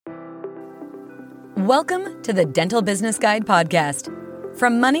Welcome to the Dental Business Guide podcast.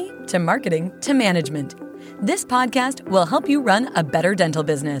 From money to marketing to management, this podcast will help you run a better dental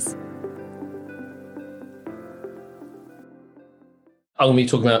business. I'm going to be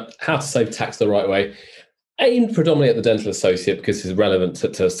talking about how to save tax the right way, aimed predominantly at the dental associate because it's relevant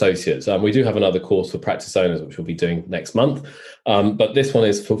to associates. We do have another course for practice owners, which we'll be doing next month. But this one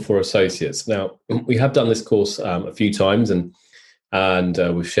is for associates. Now, we have done this course a few times and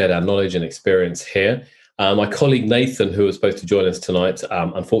we've shared our knowledge and experience here. My colleague Nathan, who was supposed to join us tonight,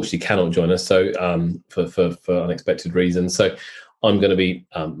 unfortunately cannot join us, so for unexpected reasons. So I'm going to be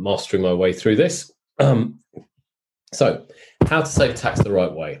mastering my way through this. So, how to save tax the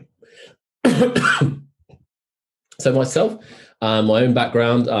right way. So myself, my own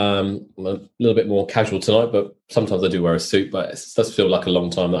background, I'm a little bit more casual tonight, but sometimes I do wear a suit, but it does feel like a long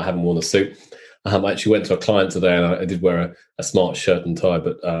time that I haven't worn a suit. I actually went to a client today and I did wear a smart shirt and tie,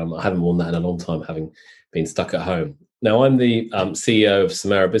 but I haven't worn that in a long time, having been stuck at home. Now, I'm the CEO of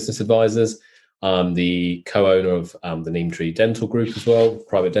Samara Business Advisors. I'm the co-owner of the Neem Tree Dental Group as well,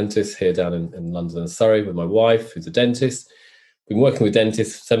 private dentist here down in London and Surrey with my wife, who's a dentist. Been working with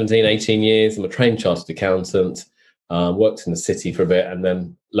dentists 17, 18 years. I'm a trained chartered accountant, worked in the city for a bit, and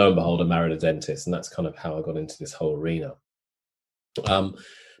then lo and behold, I married a dentist. And that's kind of how I got into this whole arena.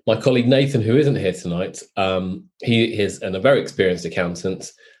 My colleague Nathan, who isn't here tonight, he is a very experienced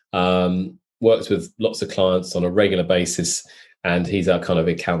accountant, works with lots of clients on a regular basis, and he's our kind of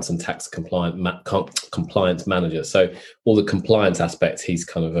accounts and tax compliance manager. So all the compliance aspects, he's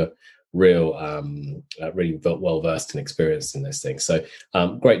kind of a real, really well versed and experienced in this thing. So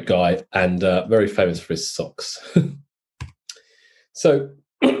great guy and very famous for his socks. So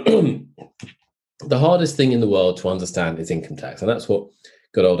the hardest thing in the world to understand is income tax, and that's what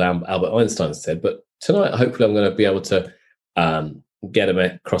good old Albert Einstein said. But tonight, hopefully, I'm going to be able to get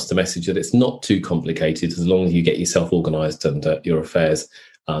across the message that it's not too complicated as long as you get yourself organised and your affairs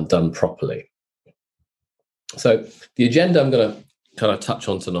done properly. So the agenda I'm going to kind of touch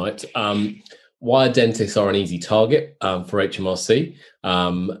on tonight, why dentists are an easy target for HMRC.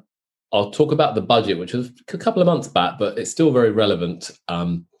 I'll talk about the budget, which was a couple of months back, but it's still very relevant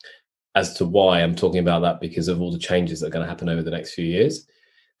as to why I'm talking about that, because of all the changes that are going to happen over the next few years.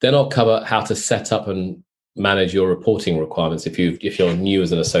 Then I'll cover how to set up and manage your reporting requirements if you're new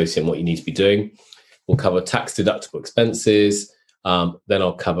as an associate and what you need to be doing. We'll cover tax deductible expenses. Then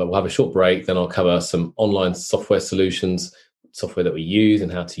we'll have a short break. Then I'll cover some online software solutions, software that we use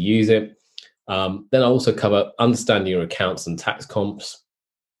and how to use it. Then I'll also cover understanding your accounts and tax comps,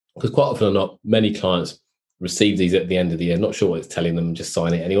 because quite often or not, many clients receive these at the end of the year, not sure what it's telling them, just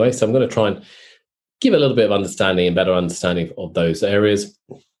sign it anyway. So I'm going to try and give a little bit of understanding and better understanding of those areas,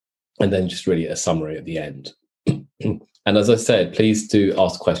 and then just really a summary at the end. And as I said, please do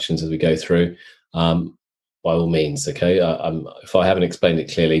ask questions as we go through, by all means, okay? If I haven't explained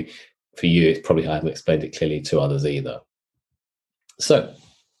it clearly for you, it's probably I haven't explained it clearly to others either. So,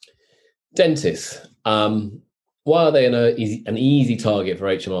 dentists, why are they an easy target for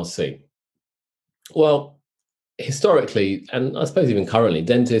HMRC? Well, historically, and I suppose even currently,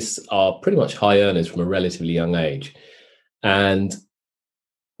 dentists are pretty much high earners from a relatively young age. And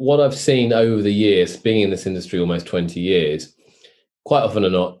what I've seen over the years, being in this industry almost 20 years, quite often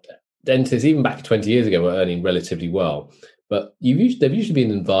or not, dentists, even back 20 years ago, were earning relatively well. But they've usually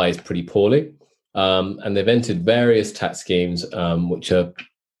been advised pretty poorly. And they've entered various tax schemes, which are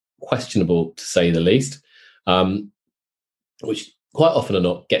questionable, to say the least, which quite often or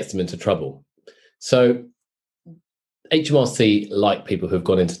not gets them into trouble. So HMRC like people who've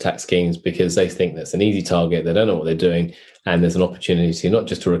gone into tax schemes because they think that's an easy target. They don't know what they're doing. And there's an opportunity not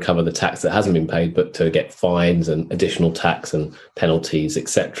just to recover the tax that hasn't been paid, but to get fines and additional tax and penalties,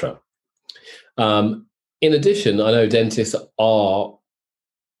 etc. In addition, I know dentists are,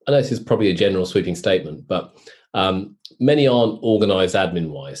 I know this is probably a general sweeping statement, but many aren't organised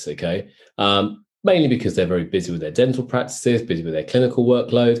admin-wise, okay? Mainly because they're very busy with their dental practices, busy with their clinical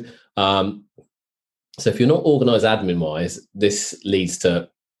workload. So if you're not organised admin-wise, this leads to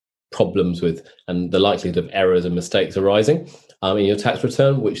problems with and the likelihood of errors and mistakes arising in your tax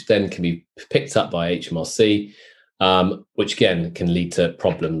return, which then can be picked up by HMRC, which again can lead to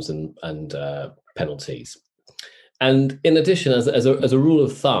problems and penalties. And in addition, as a rule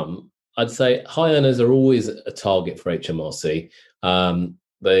of thumb, I'd say high earners are always a target for HMRC.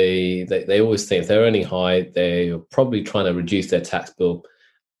 They always think if they're earning high, they're probably trying to reduce their tax bill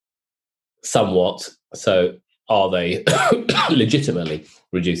somewhat. So are they legitimately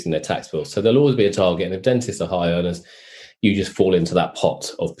reducing their tax bill? So there'll always be a target. And if dentists are high earners, you just fall into that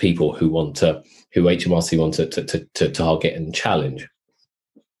pot of people who HMRC want to target and challenge.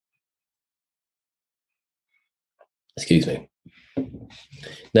 Excuse me.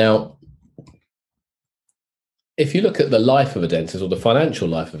 Now, if you look at the life of a dentist or the financial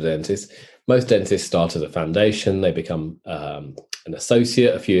life of a dentist, most dentists start as a foundation. They become an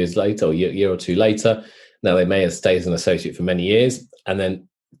associate a few years later, or a year or two later. Now, they may have stayed as an associate for many years. And then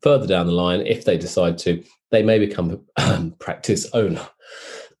further down the line, if they decide to, they may become a practice owner.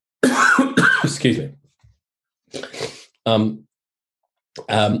 Excuse me. And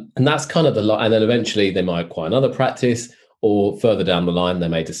that's kind of the line. And then eventually they might acquire another practice, or further down the line, they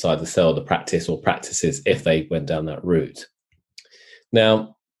may decide to sell the practice or practices if they went down that route.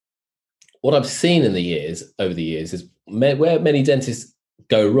 Now, what I've seen over the years is where many dentists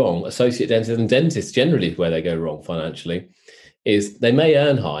go wrong, associate dentists and dentists generally where they go wrong financially, is they may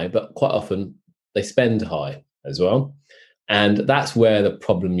earn high, but quite often they spend high as well. And that's where the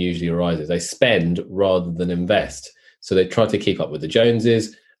problem usually arises. They spend rather than invest. So they try to keep up with the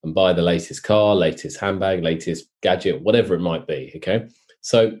Joneses and buy the latest car, latest handbag, latest gadget, whatever it might be. Okay.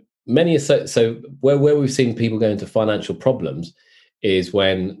 So where we've seen people go into financial problems is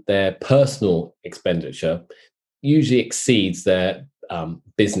when their personal expenditure usually exceeds their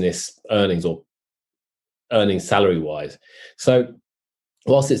business earnings or earnings salary wise. So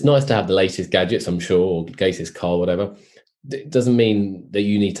whilst it's nice to have the latest gadgets, I'm sure, or latest car, whatever, it doesn't mean that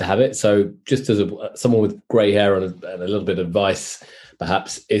you need to have it. So just as someone with grey hair and a little bit of advice,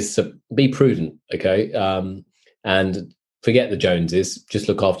 perhaps, is to be prudent, okay? And forget the Joneses. Just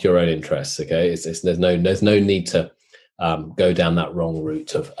look after your own interests, okay? There's no need to go down that wrong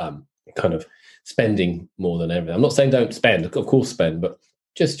route of kind of spending more than everything. I'm not saying don't spend, of course spend, but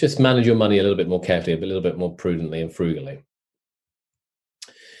just manage your money a little bit more carefully, a little bit more prudently and frugally.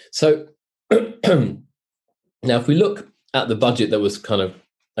 So now if we look at the budget that was kind of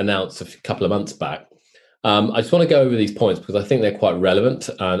announced a couple of months back, I just want to go over these points because I think they're quite relevant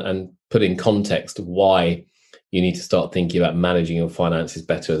and put in context why you need to start thinking about managing your finances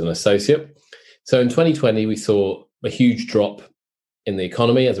better as an associate. So in 2020, we saw a huge drop in the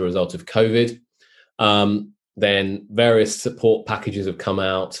economy as a result of COVID. Then various support packages have come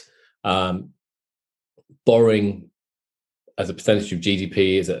out. Borrowing as a percentage of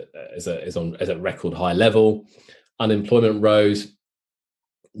GDP is at record high level. Unemployment rose.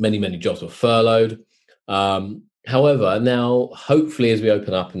 Many jobs were furloughed. However, now hopefully as we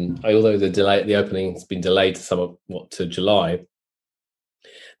open up, and although the opening has been delayed to July,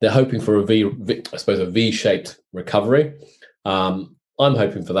 they're hoping for a V-shaped recovery. I'm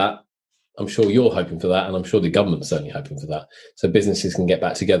hoping for that. I'm sure you're hoping for that, and I'm sure the government's certainly hoping for that. So businesses can get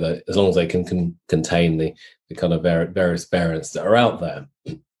back together as long as they can contain the kind of various variants that are out there.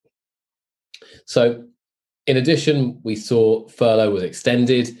 So, in addition, we saw furlough was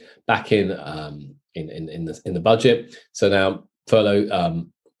extended back in the budget. So now furlough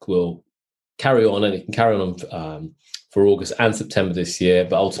will carry on, and it can carry on for August and September this year,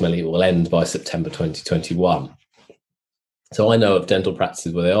 but ultimately it will end by September 2021. So I know of dental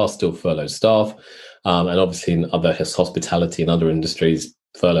practices where they are still furloughed staff, and obviously in other hospitality and other industries,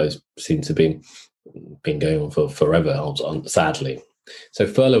 furloughs seem to be been going on for forever, sadly. So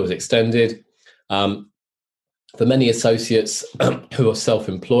furlough was extended. For many associates who are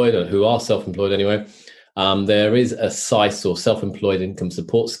self-employed, or who are self-employed anyway, there is a SICE or self-employed income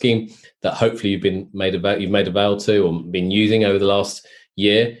support scheme that hopefully you've made avail to or been using over the last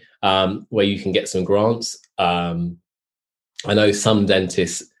year, where you can get some grants. I know some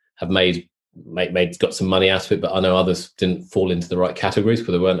dentists have got some money out of it, but I know others didn't fall into the right categories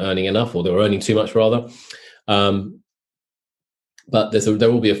because they weren't earning enough, or they were earning too much rather. But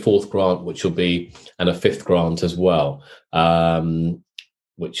there will be a fourth grant, which will be, and a fifth grant as well,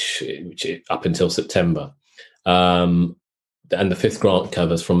 which up until September. And the fifth grant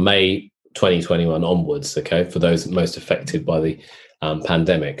covers from May 2021 onwards, okay, for those most affected by the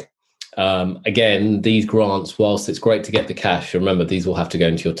pandemic. Again, these grants, whilst it's great to get the cash, remember these will have to go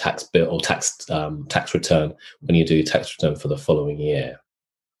into your tax bill or tax return when you do your tax return for the following year.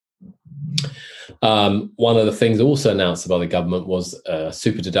 One of the things also announced by the government was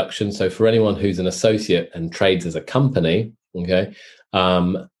super deduction. So for anyone who's an associate and trades as a company, okay,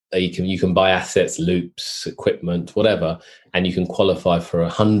 you can buy assets, loops, equipment, whatever, and you can qualify for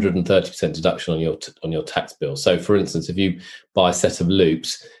 130% deduction on your tax bill. So for instance, if you buy a set of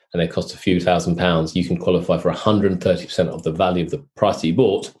loops and they cost a few £1,000s, you can qualify for 130% of the value of the price that you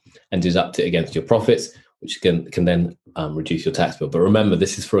bought and deduct it against your profits, which can then reduce your tax bill. But remember,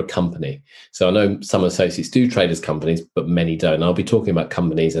 this is for a company. So I know some associates do trade as companies, but many don't. I'll be talking about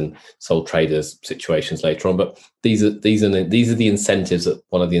companies and sole traders situations later on. But these are the incentives,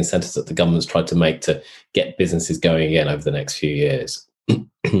 one of the incentives that the government's tried to make to get businesses going again over the next few years.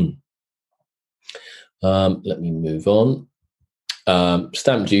 Let me move on.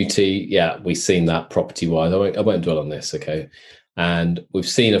 Stamp duty, yeah, we've seen that property-wise. I won't dwell on this, okay? And we've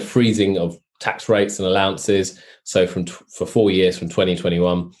seen a freezing of tax rates and allowances. So for 4 years, from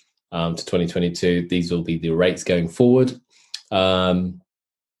 2021 to 2022, these will be the rates going forward, as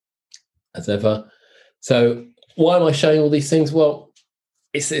ever. So why am I showing all these things? Well,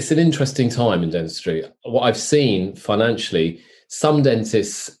 it's an interesting time in dentistry. What I've seen financially, some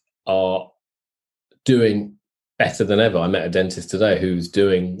dentists are doing better than ever. I met a dentist today who's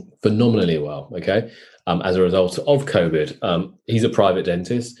doing phenomenally well, okay, as a result of COVID. He's a private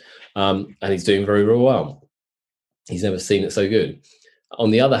dentist, and he's doing very, very well. He's never seen it so good.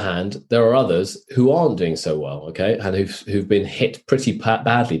 On the other hand, there are others who aren't doing so well, okay, and who've been hit pretty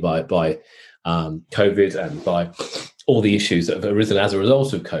badly by COVID and by all the issues that have arisen as a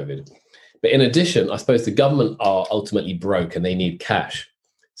result of COVID. But in addition, I suppose the government are ultimately broke and they need cash.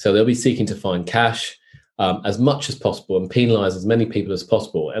 So they'll be seeking to find cash as much as possible and penalise as many people as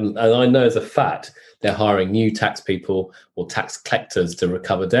possible. And I know as a fact, they're hiring new tax people or tax collectors to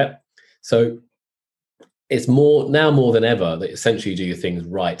recover debt. So it's more than ever that essentially you do your things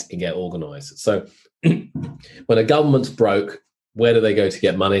right and get organised. So when a government's broke, where do they go to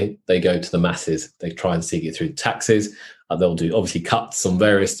get money? They go to the masses. They try and seek it through taxes. They'll do obviously cuts on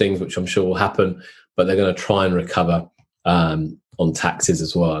various things, which I'm sure will happen, but they're going to try and recover on taxes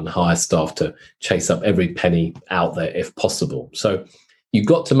as well and hire staff to chase up every penny out there if possible. So you've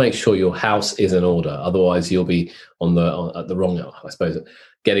got to make sure your house is in order. Otherwise, you'll be at the wrong, I suppose,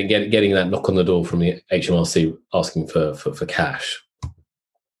 getting that knock on the door from the HMRC asking for cash.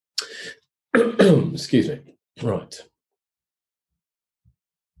 Excuse me. Right.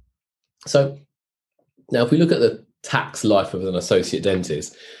 So now if we look at the tax life of an associate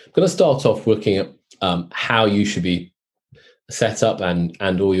dentist, I'm going to start off looking at how you should be set up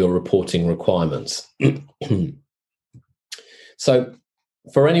and all your reporting requirements. So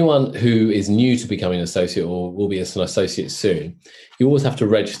for anyone who is new to becoming an associate or will be an associate soon, you always have to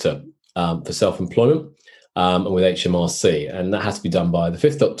register for self-employment and with HMRC, and that has to be done by the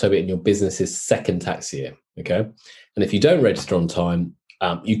 5th of October in your business's second tax year, okay? And if you don't register on time,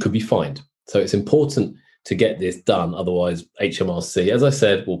 you could be fined. So it's important to get this done. Otherwise, HMRC, as I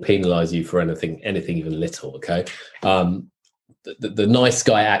said, will penalise you for anything even little, okay? The Nice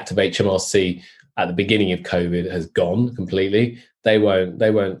Guy Act of HMRC at the beginning of COVID has gone completely. They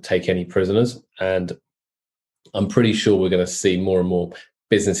won't take any prisoners, and I'm pretty sure we're going to see more and more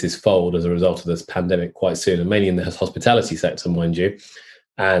businesses fold as a result of this pandemic quite soon, and mainly in the hospitality sector, mind you.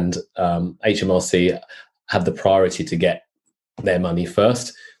 And HMRC have the priority to get their money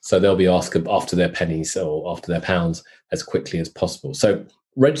first, so they'll be asked after their pennies or after their pounds as quickly as possible. So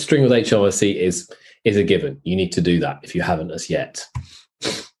registering with HMRC is a given. You need to do that if you haven't as yet.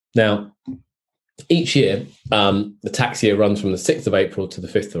 Now, each year, the tax year runs from the 6th of April to the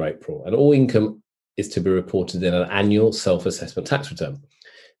 5th of April, and all income is to be reported in an annual self-assessment tax return.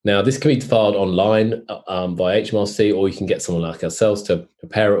 Now, this can be filed online by HMRC, or you can get someone like ourselves to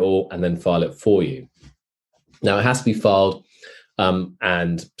prepare it all and then file it for you. Now, it has to be filed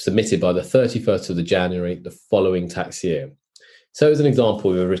and submitted by the 31st of January the following tax year. So as an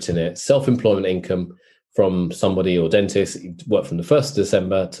example, we've written it, self-employment income from somebody or dentist worked from the 1st of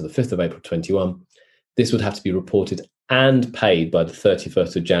December to the 5th of April 21. This would have to be reported and paid by the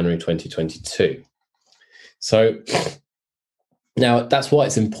 31st of January 2022. So now that's why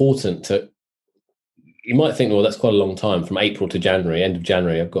it's important to, you might think, well, that's quite a long time from April to January, end of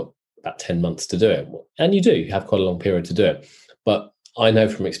January, I've got about 10 months to do it. And you have quite a long period to do it. But I know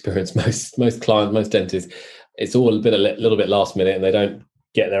from experience, most clients, most dentists, it's all a little bit last minute, and they don't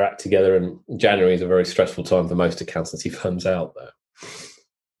get their act together. And January is a very stressful time for most accountancy firms out there.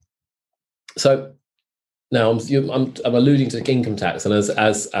 So now I'm alluding to income tax, and as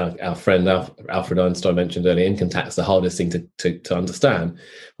our friend Alfred Einstein mentioned earlier, income tax is the hardest thing to understand.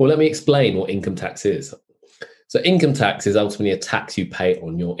 Well, let me explain what income tax is. So income tax is ultimately a tax you pay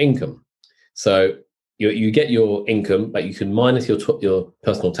on your income. So you get your income, but you can minus your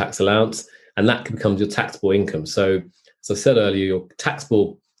personal tax allowance, and that becomes your taxable income. So as I said earlier, your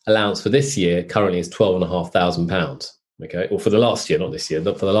taxable allowance for this year currently is £12,500. Okay, or for the last year, not this year,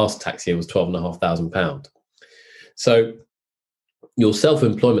 but for the last tax year was £12,500. So your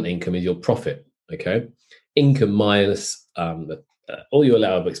self-employment income is your profit. Okay, income minus all your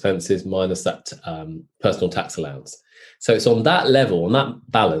allowable expenses minus that personal tax allowance. So it's on that level, on that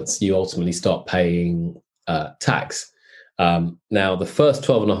balance, you ultimately start paying tax. Now, the first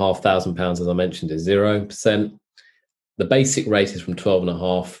 £12,500, as I mentioned, is 0%. The basic rate is from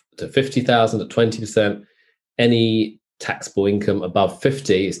 12,500 to 50,000 at 20%. Any taxable income above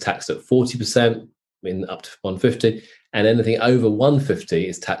 50 is taxed at 40%. in up to 150, and anything over 150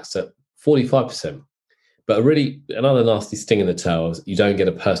 is taxed at 45%. But another nasty sting in the tail is you don't get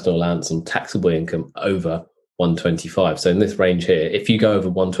a personal allowance on taxable income over 125. So in this range here, if you go over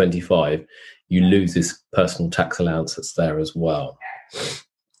 125, you lose this personal tax allowance that's there as well.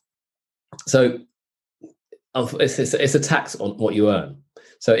 So it's a tax on what you earn.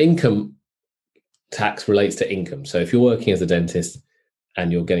 So income tax relates to income. So if you're working as a dentist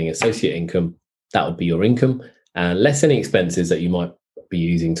and you're getting associate income, that would be your income, and less any expenses that you might be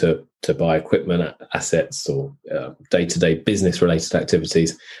using to buy equipment, assets, or day-to-day business-related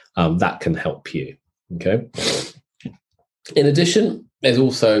activities. That can help you. Okay. In addition, there's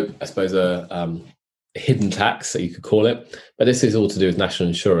also, I suppose, a hidden tax that you could call it, but this is all to do with national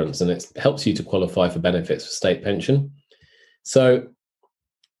insurance, and it helps you to qualify for benefits for state pension. So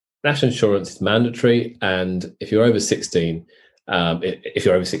national insurance is mandatory, and if you're over 16, if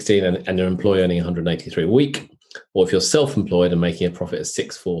you're over 16 and your employer earning 183 a week, or if you're self-employed and making a profit of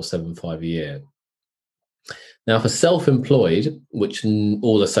 6,475 a year. Now, for self-employed, which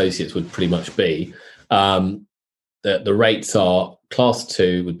all associates would pretty much be, the rates are class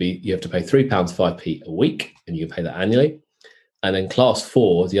 2 would be you have to pay £3.05 a week, and you can pay that annually. And then class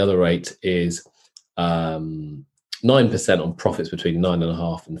 4, the other rate is 9% on profits between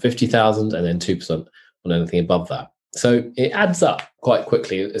 9.5 and 50,000, and then 2% on anything above that. So it adds up quite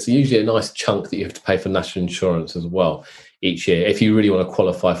quickly. It's usually a nice chunk that you have to pay for national insurance as well each year if you really want to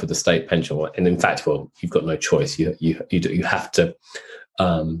qualify for the state pension. And in fact, well, you've got no choice. You have to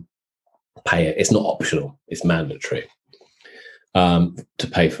pay it. It's not optional. It's mandatory to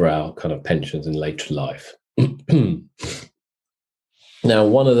pay for our kind of pensions in later life. Now,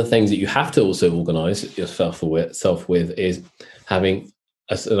 one of the things that you have to also organise yourself with is having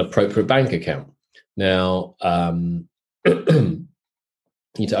an appropriate bank account. Now, you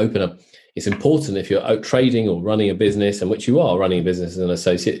need to open up. It's important if you're out trading or running a business, and which you are running a business as an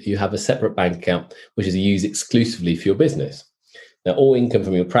associate, you have a separate bank account which is used exclusively for your business. Now, all income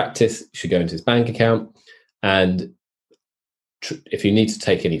from your practice should go into this bank account, and if you need to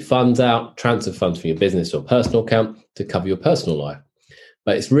take any funds out, transfer funds from your business or personal account to cover your personal life.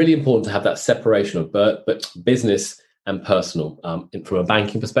 But it's really important to have that separation of business and personal from a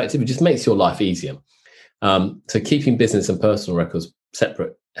banking perspective. It just makes your life easier. So keeping business and personal records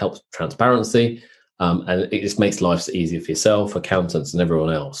separate helps transparency, and it just makes life easier for yourself, accountants, and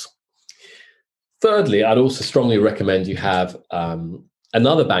everyone else. Thirdly, I'd also strongly recommend you have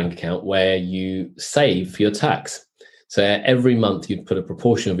another bank account where you save for your tax. So every month you'd put a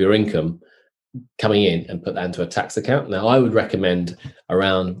proportion of your income coming in and put that into a tax account. Now, I would recommend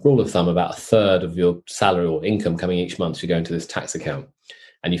around rule of thumb, about a third of your salary or income coming each month should go into this tax account,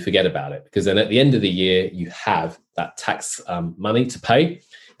 and you forget about it, because then at the end of the year, you have that tax money to pay.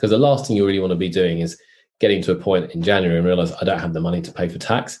 Because the last thing you really want to be doing is getting to a point in January and realize I don't have the money to pay for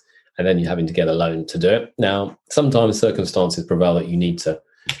tax, and then you're having to get a loan to do it. Now, sometimes circumstances prevail that you need to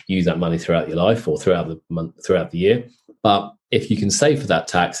use that money throughout your life or throughout the month, throughout the year. But if you can save for that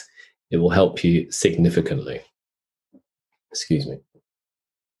tax, it will help you significantly. Excuse me.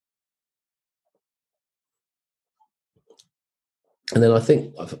 And then I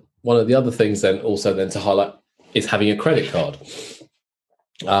think one of the other things then to highlight is having a credit card,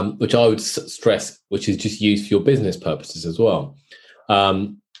 which I would stress, which is just used for your business purposes as well.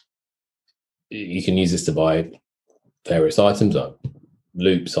 You can use this to buy various items like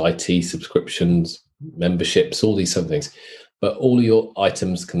loops, IT subscriptions, memberships, all these sort of things. But all of your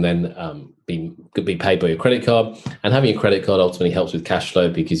items can then could be paid by your credit card. And having a credit card ultimately helps with cash flow,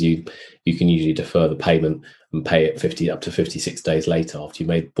 because you can usually defer the payment and pay it up to 56 days later after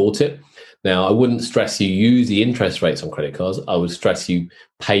you bought it. Now, I wouldn't stress you use the interest rates on credit cards. I would stress you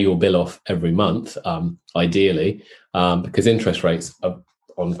pay your bill off every month, ideally, because interest rates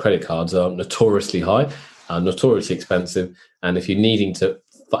on credit cards are notoriously high, notoriously expensive. And if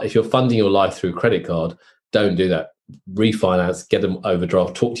you're funding your life through a credit card, don't do that. Refinance, get them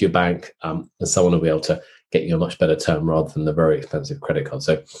overdraft, talk to your bank, and someone will be able to get you a much better term rather than the very expensive credit card.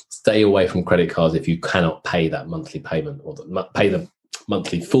 So stay away from credit cards if you cannot pay that monthly payment or pay the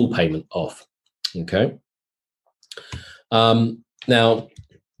monthly full payment off. Okay. Now,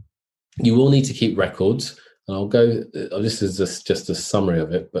 you will need to keep records, and I'll go. This is just a summary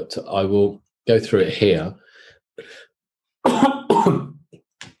of it, but I will go through it here.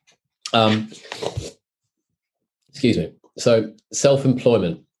 Excuse me. So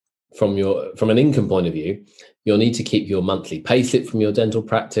self-employment, from an income point of view, you'll need to keep your monthly payslip from your dental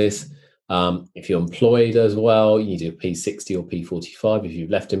practice. If you're employed as well, you need to do P60 or P45 if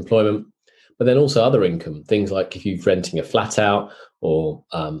you've left employment. But then also other income, things like if you're renting a flat out, or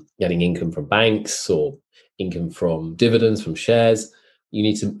getting income from banks or income from dividends from shares. You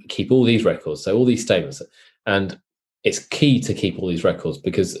need to keep all these records, so all these statements. And it's key to keep all these records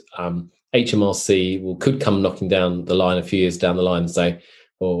because HMRC could come knocking down the line a few years down the line and say,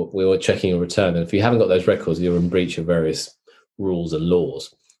 "Well, we were checking your return." And if you haven't got those records, you're in breach of various rules and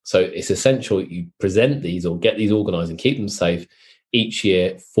laws. So it's essential that you present these or get these organized and keep them safe each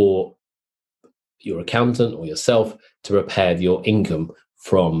year for your accountant or yourself to prepare your income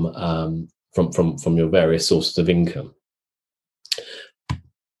from your various sources of income.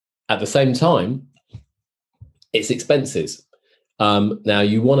 At the same time, it's expenses. Now,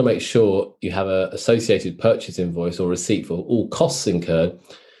 you want to make sure you have an associated purchase invoice or receipt for all costs incurred,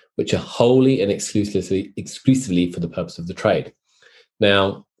 which are wholly and exclusively for the purpose of the trade.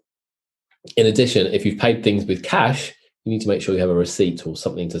 Now, in addition, if you've paid things with cash, you need to make sure you have a receipt or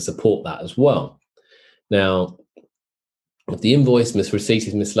something to support that as well. Now, if the invoice receipt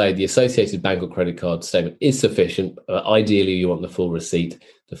is mislaid, the associated bank or credit card statement is sufficient. Ideally, you want the full receipt,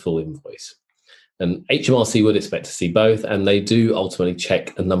 the full invoice. And HMRC would expect to see both, and they do ultimately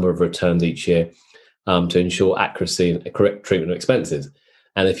check a number of returns each year to ensure accuracy and correct treatment of expenses.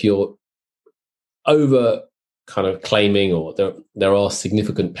 And if you're over kind of claiming, or there are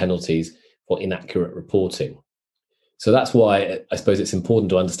significant penalties for inaccurate reporting. So that's why I suppose it's important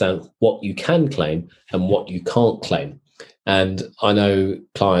to understand what you can claim and what you can't claim. And I know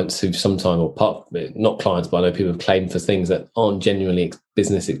clients who've sometimes, not clients, but I know people have claimed for things that aren't genuinely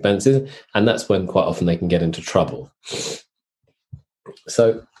business expenses. And that's when quite often they can get into trouble.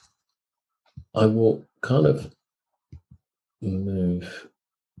 So I will kind of move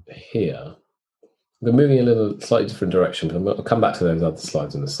here. We're moving in a slightly different direction, but I'll come back to those other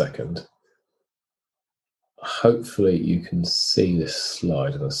slides in a second. Hopefully you can see this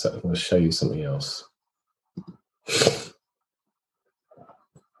slide in a second. I'm going to show you something else.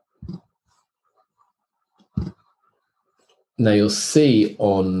 Now you'll see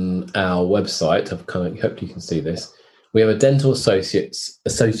on our website, I hope you can see this, we have a dental associate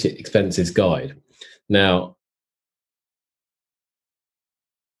expenses guide. Now,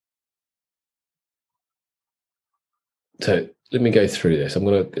 so let me go through this. I've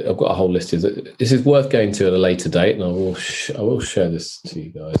got a whole list. This is worth going to at a later date, and I will share this to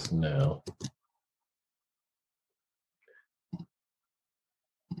you guys now.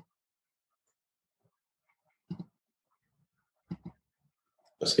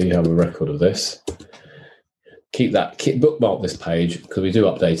 So you have a record of this. Bookmark this page because we do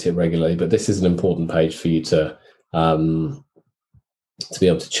update it regularly. But this is an important page for you to be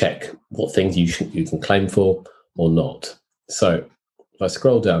able to check what things you can claim for or not. So if I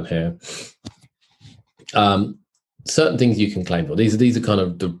scroll down here, certain things you can claim for. These are kind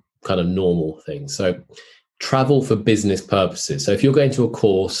of the normal things. So travel for business purposes. So if you're going to a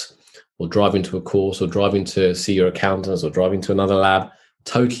course or driving to a course or driving to see your accountants or driving to another lab,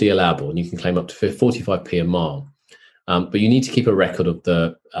 totally allowable, and you can claim up to 45p a mile. But you need to keep a record of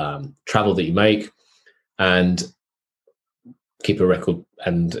the travel that you make and keep a record,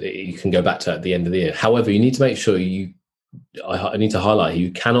 and you can go back to at the end of the year. However, you need to make sure I need to highlight here,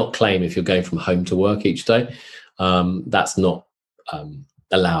 you cannot claim if you're going from home to work each day. That's not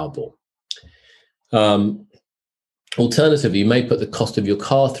allowable. Alternatively, you may put the cost of your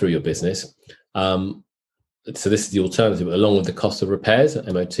car through your business. So this is the alternative, along with the cost of repairs,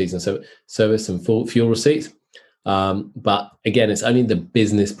 MOTs and service and fuel receipts. But again, it's only the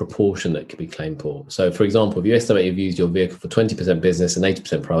business proportion that can be claimed for. So for example, if you estimate you've used your vehicle for 20% business and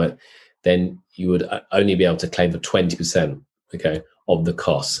 80% private, then you would only be able to claim for 20%, of the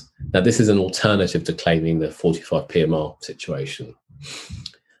costs. Now, this is an alternative to claiming the 45p a mile situation.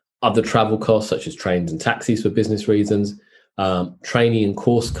 Other travel costs, such as trains and taxis for business reasons, training and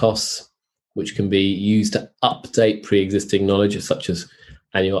course costs, which can be used to update pre-existing knowledge, such as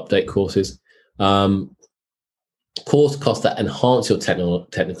annual update courses. Course costs that enhance your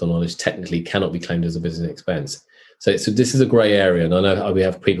technical knowledge technically cannot be claimed as a business expense. So this is a grey area, and I know we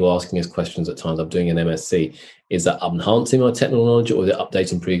have people asking us questions at times. I'm doing an MSc. Is that enhancing my technical knowledge, or is it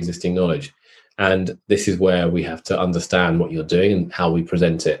updating pre-existing knowledge? And this is where we have to understand what you're doing, and how we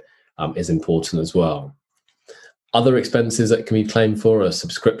present it is important as well. Other expenses that can be claimed for are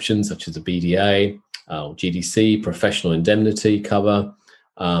subscriptions such as the BDA, GDC, professional indemnity cover,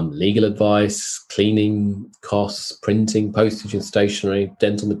 legal advice, cleaning costs, printing, postage and stationery,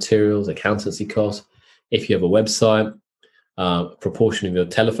 dental materials, accountancy costs. If you have a website, proportion of your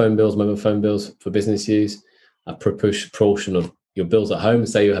telephone bills, mobile phone bills for business use, a proportion of your bills at home.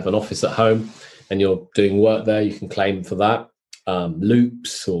 Say you have an office at home and you're doing work there, you can claim for that.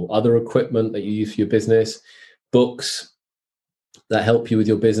 Loops or other equipment that you use for your business. Books, that help you with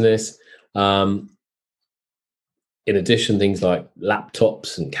your business. In addition, things like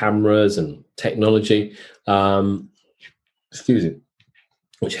laptops and cameras and technology,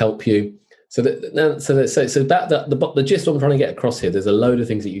 which help you. So about the gist I'm trying to get across here. There's a load of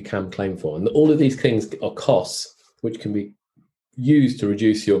things that you can claim for, and all of these things are costs which can be used to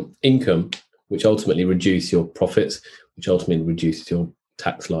reduce your income, which ultimately reduce your profits, which ultimately reduces your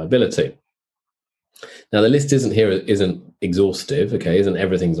tax liability. Now, the list isn't exhaustive, okay? Isn't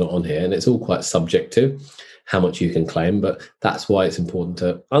everything's not on here, and it's all quite subjective how much you can claim, but that's why it's important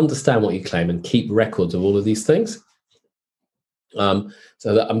to understand what you claim and keep records of all of these things. I'm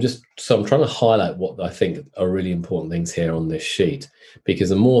trying to highlight what I think are really important things here on this sheet, because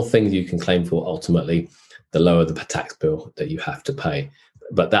the more things you can claim for, ultimately, the lower the tax bill that you have to pay.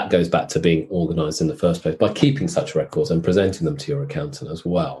 But that goes back to being organized in the first place by keeping such records and presenting them to your accountant as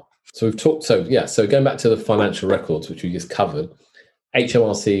well. So we've talked, so going back to the financial records, which we just covered,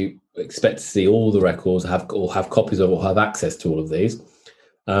 HMRC expect to see all the records, have copies of or have access to all of these.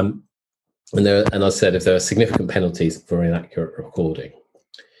 And I said if there are significant penalties for inaccurate recording.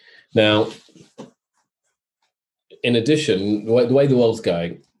 Now, in addition, the way the world's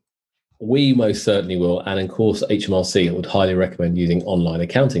going, we most certainly will, and of course HMRC would highly recommend using online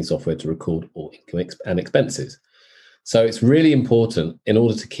accounting software to record all income and expenses. So it's really important, in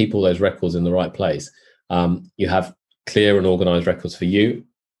order to keep all those records in the right place, you have clear and organized records for you,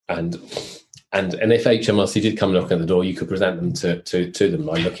 and if HMRC did come knocking at the door, you could present them to them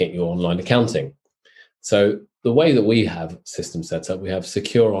by looking at your online accounting. So the way that we have systems set up, we have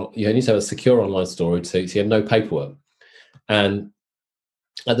you need to have a secure online storage, so you have no paperwork. And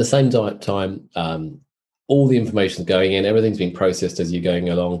at the same time, all the information is going in, everything's being processed as you're going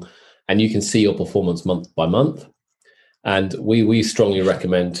along, and you can see your performance month by month. And we strongly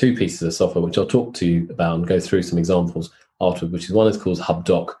recommend two pieces of software, which I'll talk to you about and go through some examples afterward, which is one is called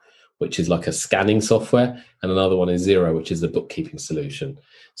HubDoc, which is like a scanning software, and another one is Xero, which is the bookkeeping solution.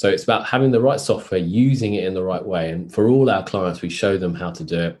 So it's about having the right software, using it in the right way. And for all our clients, we show them how to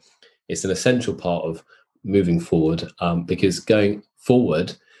do it. It's an essential part of moving forward, because going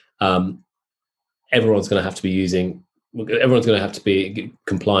forward, everyone's going to have to be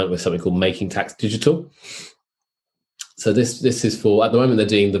compliant with something called Making Tax Digital. So this is for, at the moment, they're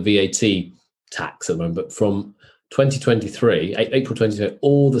doing the VAT tax at the moment, but from 2023, April 2023,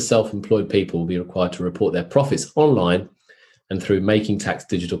 all the self-employed people will be required to report their profits online and through Making Tax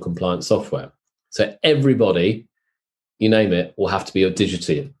Digital compliant software. So everybody, you name it, will have to be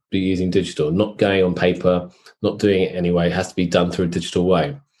using digital, not going on paper, not doing it anyway. It has to be done through a digital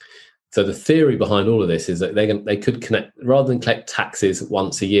way. So the theory behind all of this is that they could connect, rather than collect taxes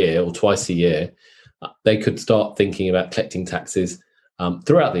once a year or twice a year, they could start thinking about collecting taxes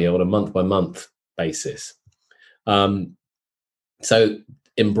throughout the year on a month-by-month basis. So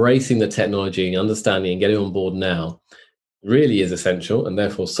embracing the technology, understanding and getting on board now really is essential, and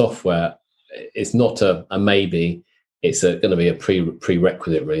therefore software is not a maybe. It's going to be a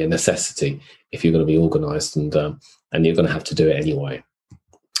prerequisite, really, a necessity if you're going to be organised, and you're going to have to do it anyway.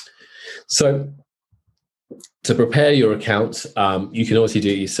 So to prepare your accounts, you can obviously do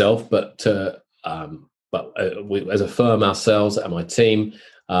it yourself, but as a firm ourselves and my team,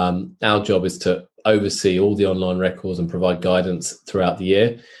 our job is to oversee all the online records and provide guidance throughout the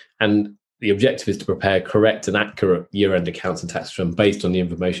year. And the objective is to prepare correct and accurate year-end accounts and tax return based on the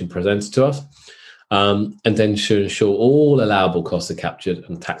information presented to us, and then to ensure all allowable costs are captured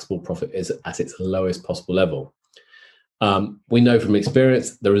and taxable profit is at its lowest possible level. We know from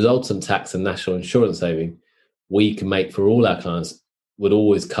experience the resultant tax and national insurance saving we can make for all our clients would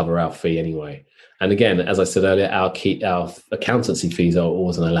always cover our fee anyway. And again, as I said earlier, our accountancy fees are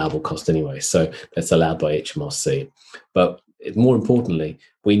always an allowable cost anyway. So that's allowed by HMRC. But more importantly,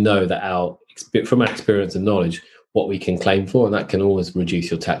 we know that from our experience and knowledge, what we can claim for, and that can always reduce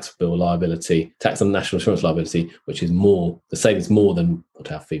your tax bill liability, tax and national insurance liability, which is the same as more than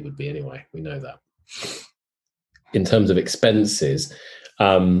what our fee would be anyway. We know that. In terms of expenses,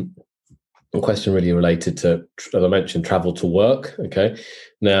 a question really related to, as I mentioned, travel to work. Okay.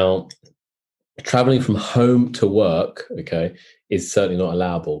 Now, traveling from home to work, okay, is certainly not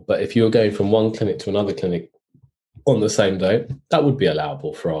allowable. But if you're going from one clinic to another clinic on the same day, that would be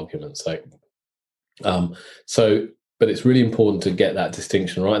allowable for argument's sake. But it's really important to get that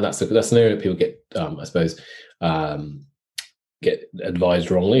distinction right. And that's an area that people get, get advised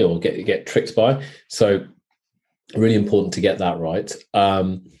wrongly or get tricked by. So really important to get that right.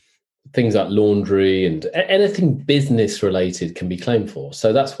 Things like laundry and anything business related can be claimed for.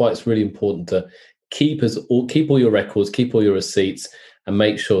 So that's why it's really important to keep all your records, keep all your receipts, and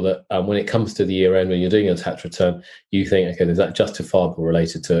make sure that when it comes to the year end, when you're doing a tax return, you think, okay, is that justifiable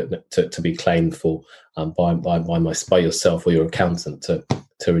related to be claimed for by yourself or your accountant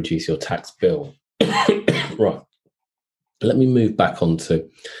to reduce your tax bill. Right. Let me move back onto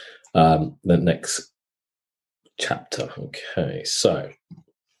the next chapter. Okay, so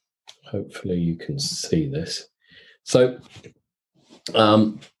hopefully you can see this. So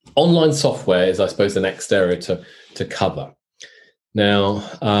online software is, I suppose, the next area to cover. Now,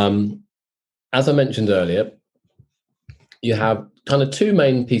 as I mentioned earlier, you have kind of two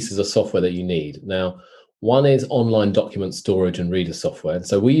main pieces of software that you need. Now, one is online document storage and reader software. And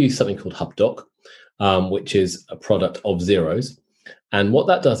so we use something called HubDoc, which is a product of Xero's. And what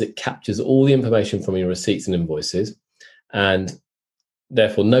that does, it captures all the information from your receipts and invoices, and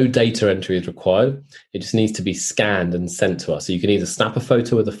therefore no data entry is required. It just needs to be scanned and sent to us. So you can either snap a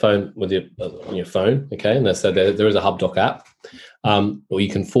photo with your phone, okay, and there is a HubDoc app, or you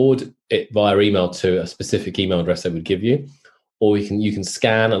can forward it via email to a specific email address they would give you, or you can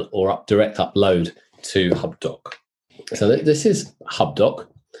scan or direct upload to HubDoc. So this is HubDoc.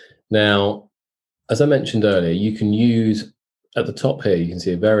 Now, as I mentioned earlier, you can use, at the top here, you can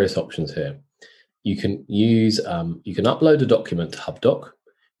see various options here. You can use, you can upload a document to HubDoc.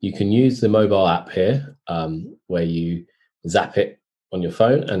 You can use the mobile app here, where you zap it on your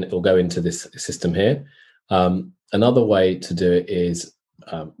phone and it will go into this system here. Another way to do it is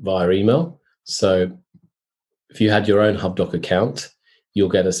via email. So if you had your own HubDoc account, you'll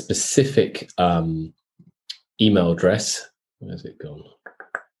get a specific email address. Where's it gone?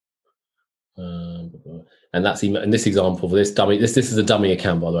 And that's email. In this example, for this dummy, this is a dummy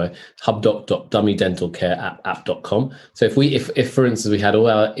account, by the way. HubDoc.dummydentalcareapp.com. So if for instance we had all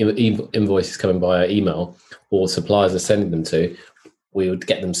our invoices coming by email, or suppliers are sending them to, we would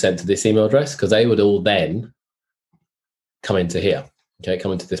get them sent to this email address, because they would all then come into here. Okay,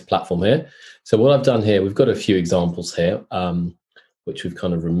 come into this platform here. So what I've done here, we've got a few examples here, which we've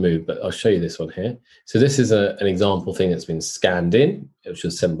kind of removed, but I'll show you this one here. So this is an example thing that's been scanned in, which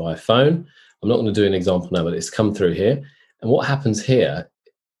was sent by a phone. I'm not going to do an example now, but it's come through here. And what happens here,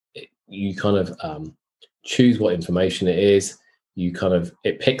 you kind of choose what information it is.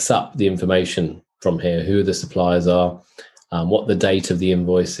 It picks up the information from here, who the suppliers are, what the date of the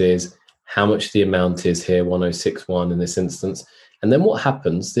invoice is, how much the amount is here, 1061 in this instance. And then what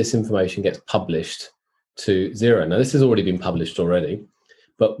happens, this information gets published to Xero. Now, this has already been published already,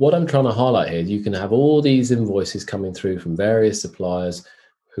 but what I'm trying to highlight here is you can have all these invoices coming through from various suppliers,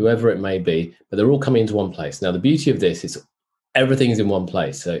 whoever it may be, but they're all coming into one place. Now, the beauty of this is everything's in one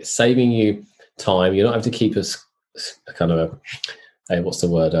place. So it's saving you time. You don't have to keep a kind of a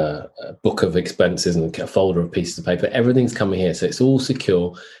book of expenses and a folder of pieces of paper. Everything's coming here. So it's all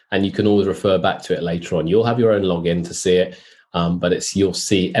secure, and you can always refer back to it later on. You'll have your own login to see it, but you'll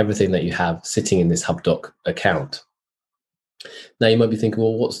see everything that you have sitting in this HubDoc account. Now, you might be thinking,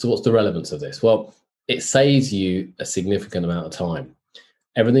 well, what's the relevance of this? Well, it saves you a significant amount of time.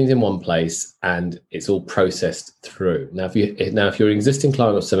 Everything's in one place and it's all processed through. Now, if you're an existing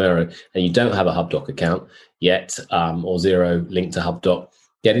client of Somero and you don't have a HubDoc account yet, or Xero linked to HubDoc,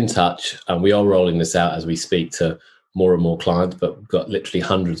 get in touch. We are rolling this out as we speak to more and more clients, but we've got literally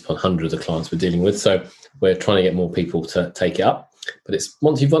hundreds upon hundreds of clients we're dealing with. So we're trying to get more people to take it up. But it's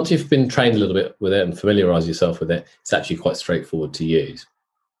once you've been trained a little bit with it and familiarize yourself with it, it's actually quite straightforward to use.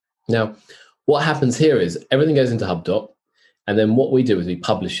 Now, what happens here is everything goes into HubDoc. And then what we do is we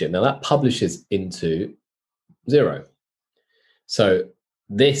publish it. Now that publishes into Xero. So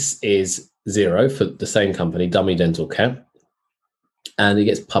this is Xero for the same company, Dummy Dental Care. And it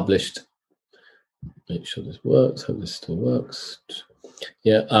gets published. Make sure this works. Hope this still works.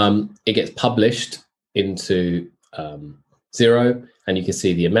 Yeah. It gets published into Xero, and you can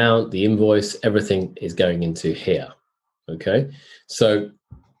see the amount, the invoice, everything is going into here. Okay. So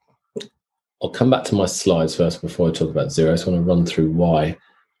I'll come back to my slides first before I talk about Xero. So I want to run through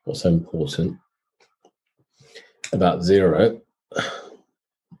what's so important about Xero.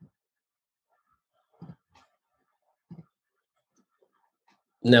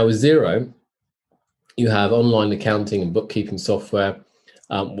 Now with Xero, you have online accounting and bookkeeping software.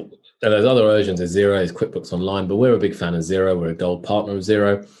 And there's other versions of Xero, is QuickBooks Online, but we're a big fan of Xero. We're a gold partner of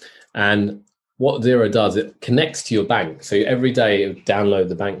Xero. And what Xero does, it connects to your bank. So every day you download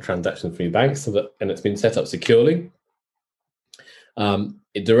the bank transaction from your bank, and it's been set up securely.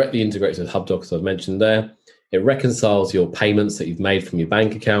 It directly integrates with HubDoc, as I've mentioned there. It reconciles your payments that you've made from your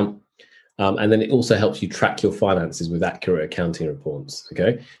bank account. And then it also helps you track your finances with accurate accounting reports.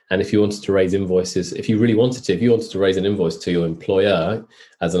 Okay. And if you wanted to raise invoices, if you wanted to raise an invoice to your employer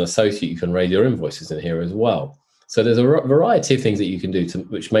as an associate, you can raise your invoices in here as well. So there's a variety of things that you can do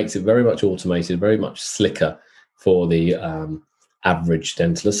which makes it very much automated, very much slicker for the average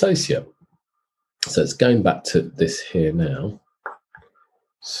dental associate. So it's going back to this here now.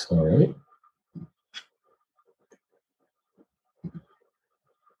 Sorry.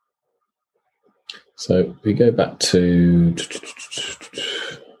 So we go back to,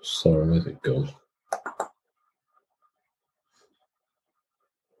 sorry, where's it gone?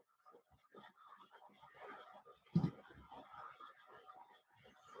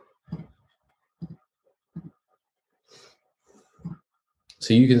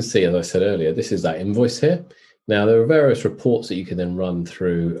 So you can see, as I said earlier, this is that invoice here. Now, there are various reports that you can then run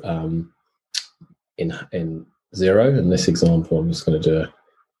through in Xero. In this example, I'm just going to do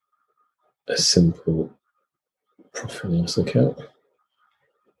a simple profit and loss account.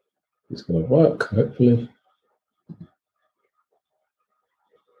 It's going to work, hopefully.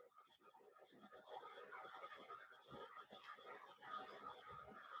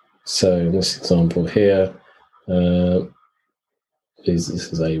 So in this example here, this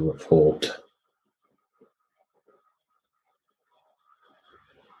is a report.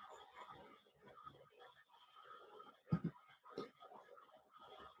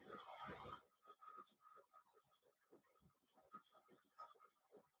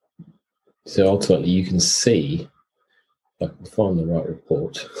 So ultimately, you can see, if I can find the right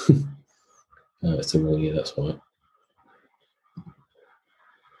report. No, it's the wrong year, that's why.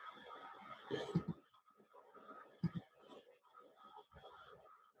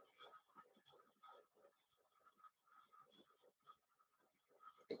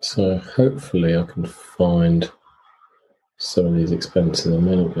 So hopefully I can find some of these expenses. I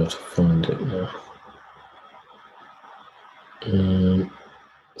may not be able to find it now.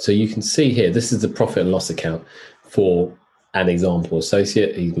 So you can see here, this is the profit and loss account for an example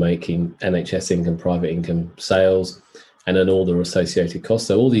associate. He's making NHS income, private income, sales, and then all the associated costs.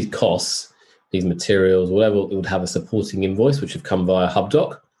 So all these costs, these materials, whatever, it would have a supporting invoice, which have come via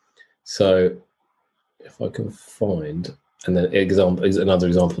HubDoc. So if I can find, and then another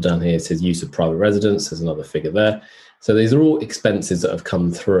example down here says use of private residence. There's another figure there. So these are all expenses that have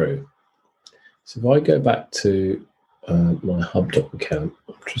come through. So if I go back to my HubDoc account,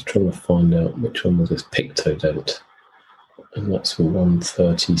 I'm just trying to find out which one was this Pictodent, and that's for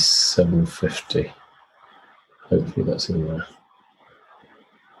 137.50. Hopefully that's in there.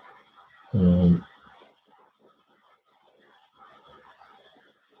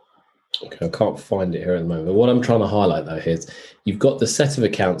 Okay, I can't find it here at the moment. But what I'm trying to highlight though here is you've got the set of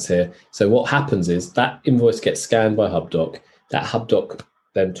accounts here. So what happens is that invoice gets scanned by HubDoc. That HubDoc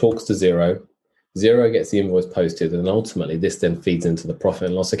then talks to Xero. Xero gets the invoice posted, and ultimately this then feeds into the profit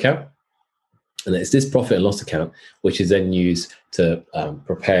and loss account. And it's this profit and loss account which is then used to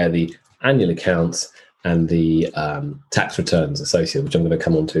prepare the annual accounts and the tax returns associated, which I'm going to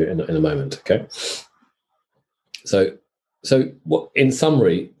come on to in a moment. Okay. So what, in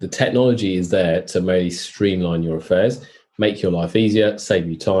summary, the technology is there to really streamline your affairs, make your life easier, save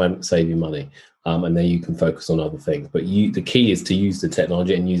you time, save you money. And then you can focus on other things. But the key is to use the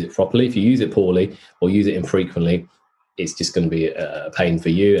technology and use it properly. If you use it poorly or use it infrequently, it's just going to be a pain for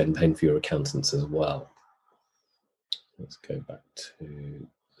you and pain for your accountants as well. Let's go back to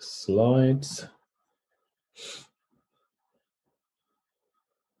slides.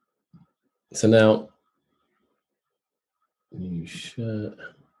 So now, new shirt.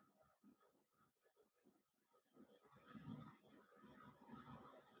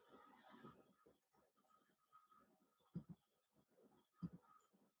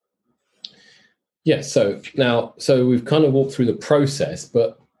 Yeah, so we've kind of walked through the process,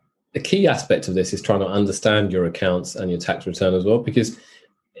 but the key aspect of this is trying to understand your accounts and your tax return as well, because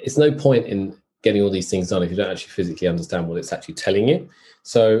it's no point in getting all these things done if you don't actually physically understand what it's actually telling you.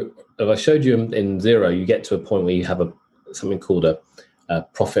 So if I showed you in Xero, you get to a point where you have something called a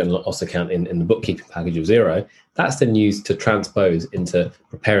profit and loss account in the bookkeeping package of Xero. That's then used to transpose into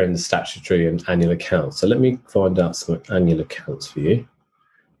preparing the statutory and annual accounts. So let me find out some annual accounts for you.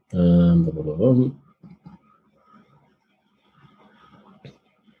 I'll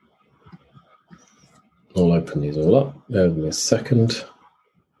open these all up. Bear with me a second.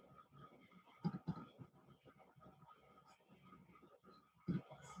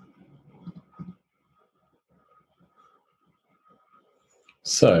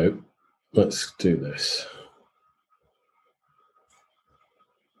 So let's do this.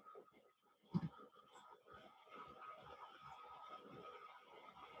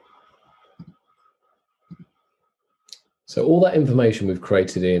 So all that information we've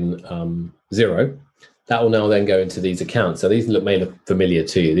created in Xero, that will now then go into these accounts. So these may look familiar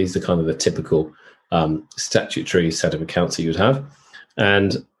to you. These are kind of the typical statutory set of accounts that you would have.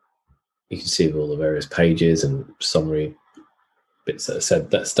 And you can see all the various pages and summary bits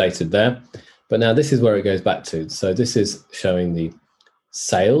that's stated there. But now this is where it goes back to. So this is showing the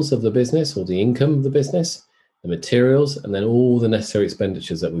sales of the business or the income of the business, the materials, and then all the necessary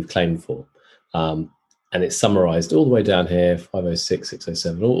expenditures that we've claimed for. And it's summarized all the way down here, 506,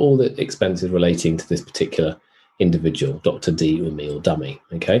 607, all the expenses relating to this particular individual, Dr. D or me or dummy,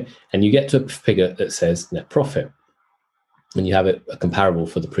 okay? And you get to a figure that says net profit. And you have it comparable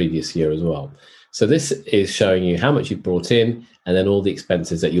for the previous year as well. So this is showing you how much you've brought in and then all the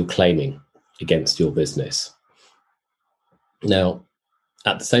expenses that you're claiming against your business. Now,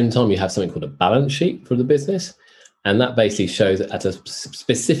 at the same time, you have something called a balance sheet for the business. And that basically shows that at a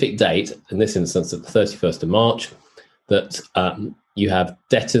specific date, in this instance, at the 31st of March, that you have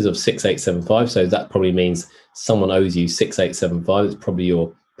debtors of 6875. So that probably means someone owes you 6875. It's probably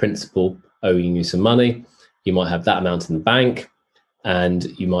your principal owing you some money. You might have that amount in the bank, and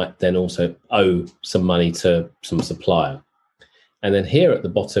you might then also owe some money to some supplier. And then here at the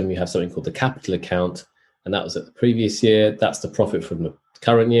bottom, you have something called the capital account, and that was at the previous year. That's the profit from the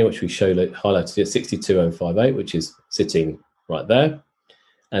current year, which we highlighted at 62,058, which is sitting right there.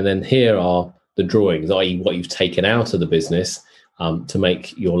 And then here are the drawings, i.e. what you've taken out of the business to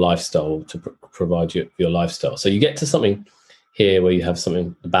make your lifestyle, to provide your lifestyle. So you get to something here where you have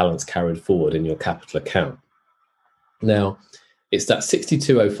something, the balance carried forward in your capital account. Now, it's that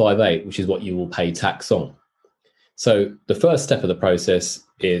 62,058, which is what you will pay tax on. So the first step of the process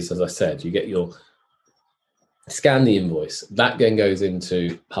is, as I said, you get your scan the invoice. That then goes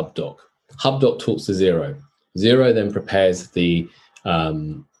into HubDoc. HubDoc talks to Xero. Xero then prepares does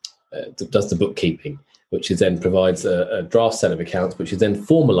the bookkeeping, which is then provides a draft set of accounts, which is then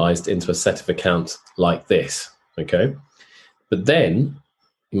formalized into a set of accounts like this. Okay, but then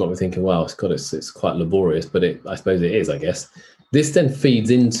you might be thinking, well, it's quite laborious, but I suppose it is, I guess. This then feeds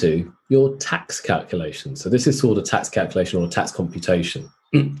into your tax calculation. So this is sort of tax calculation or tax computation.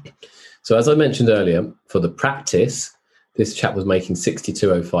 So as I mentioned earlier, for the practice, this chap was making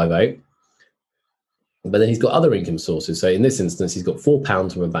 62,058, but then he's got other income sources. So in this instance, he's got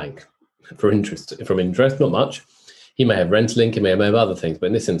 £4 from a bank from interest, not much. He may have rental income, he may have other things, but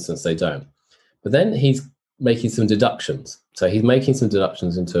in this instance, they don't. But then he's making some deductions. So he's making some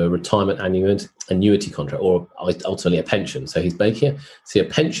deductions into a retirement annuity contract, or ultimately a pension. So he's making a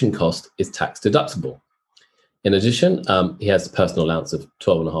pension cost is tax deductible. In addition, he has a personal allowance of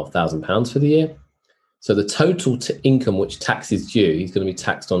 £12,500 for the year. So the total income which tax is due, he's going to be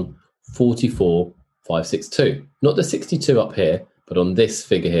taxed on 44,562. Not the 62 up here, but on this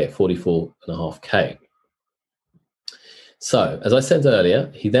figure here, 44.5K. So as I said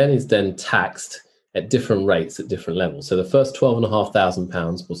earlier, he then is taxed at different rates at different levels. So the first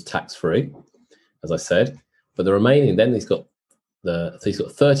 £12,500 was tax-free, as I said, but the remaining, then he's got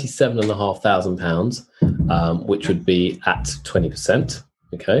 £37,500, which would be at 20%,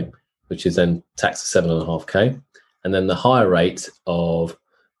 okay, which is then taxed at 7.5K, and then the higher rate of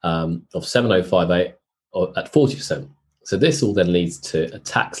 7,058 at 40%. So this all then leads to a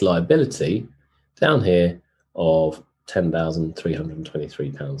tax liability down here of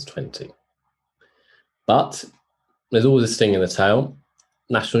 £10,323.20. But there's always a sting in the tail.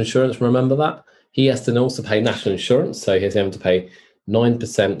 National insurance, remember that? He has to also pay national insurance. So he's having to pay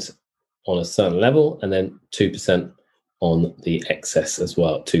 9% on a certain level and then 2% on the excess as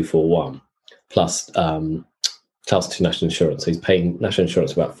well, 241, plus class 2 national insurance. So he's paying national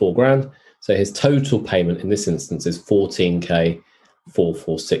insurance about £4,000. So his total payment in this instance is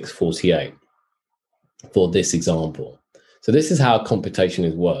 14K446.48 for this example. So this is how computation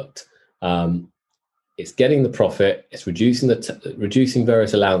is worked. It's getting the profit, it's reducing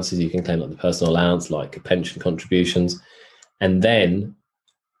various allowances you can claim, like the personal allowance, like pension contributions, and then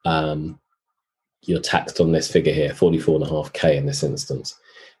you're taxed on this figure here, 44.5K in this instance.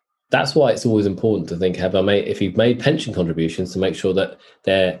 That's why it's always important to think, if you've made pension contributions, to make sure that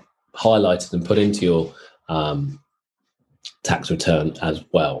they're highlighted and put into your tax return as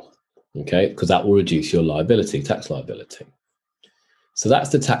well, okay? Because that will reduce your liability, tax liability. So that's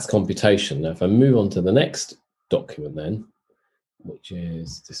the tax computation. Now, if I move on to the next document then, which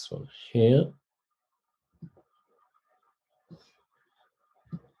is this one here.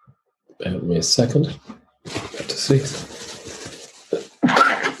 Bear with me a second. Have to see.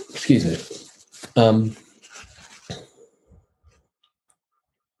 Excuse me.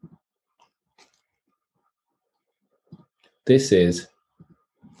 This is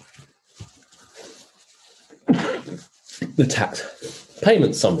the tax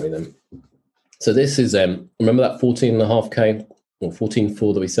payment summary then. So this is, remember that 14.5K or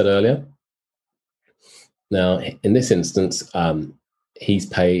 14.4 that we said earlier? Now, in this instance, he's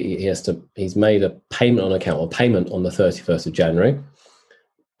made a payment on account, or payment on the 31st of January.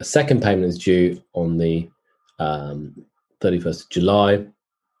 A second payment is due on the 31st of July.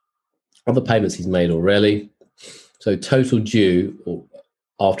 Other payments he's made already. So total due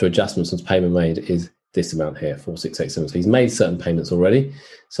after adjustments and payment made is this amount here, 4,687. So he's made certain payments already.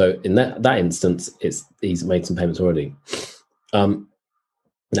 So in that instance, he's made some payments already.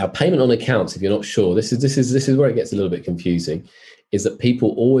 Now, payment on accounts, if you're not sure, this is where it gets a little bit confusing, is that people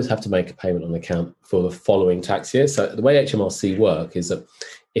always have to make a payment on account for the following tax year. So the way HMRC work is that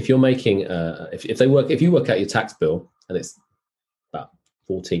if you're making, if you work out your tax bill and it's about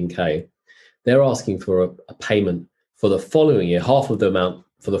 14K, they're asking for a payment for the following year, half of the amount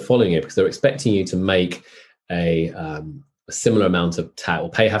for the following year, because they're expecting you to make a similar amount of tax,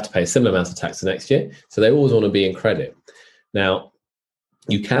 or have to pay a similar amount of tax the next year. So they always want to be in credit. Now,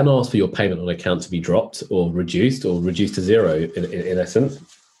 you can ask for your payment on account to be dropped or reduced to zero in essence.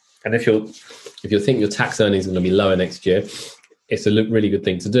 And if you think your tax earnings are going to be lower next year, it's a really good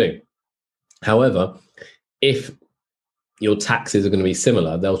thing to do. However, if your taxes are going to be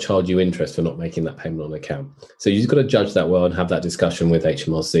similar, they'll charge you interest for not making that payment on account. So you've got to judge that well and have that discussion with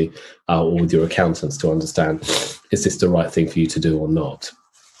HMRC or with your accountants to understand, is this the right thing for you to do or not?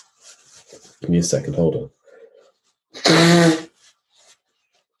 Give me a second, hold on.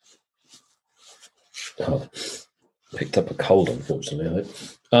 Oh, picked up a cold, unfortunately.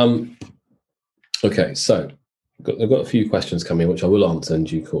 Okay, so I've got a few questions coming, which I will answer in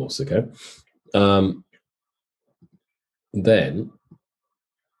due course. Okay, then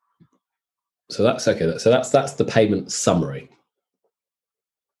so that's okay. So that's the payment summary.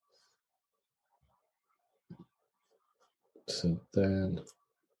 So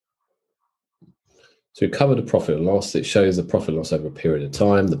we covered the profit and loss. It shows the profit and loss over a period of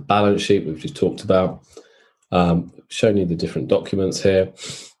time. The balance sheet we've just talked about. Showing you the different documents here.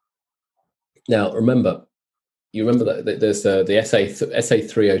 Now, remember that there's the SA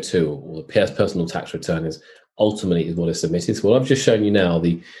 302, or the PS personal tax return, is ultimately what is submitted. So what I've just shown you now,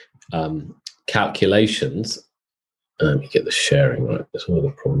 the calculations. You get the sharing right. That's one of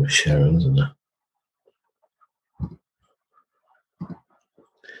the problem with sharing, isn't it?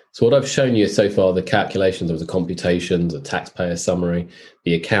 So what I've shown you so far, the calculations of the computations, the taxpayer summary,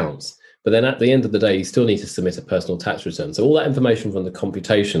 the accounts. But then at the end of the day, you still need to submit a personal tax return. So all that information from the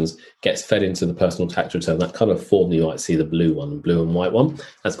computations gets fed into the personal tax return. That kind of form you might see, the blue and white one.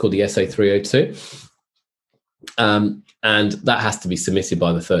 That's called the SA 302. And that has to be submitted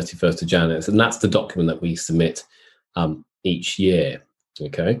by the 31st of January. And that's the document that we submit each year.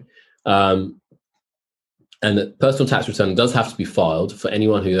 Okay. And the personal tax return does have to be filed for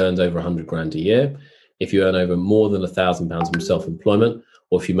anyone who earns over 100 grand a year. If you earn over more than £1,000 from self-employment,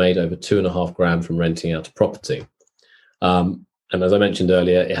 or if you made over 2.5 grand from renting out a property. And as I mentioned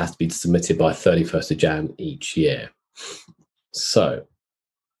earlier, it has to be submitted by 31st of Jan each year. So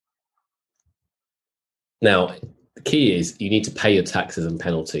now the key is you need to pay your taxes and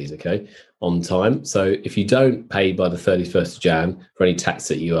penalties, okay, on time. So if you don't pay by the 31st of Jan for any tax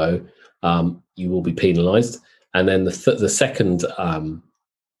that you owe, you will be penalised. And then the second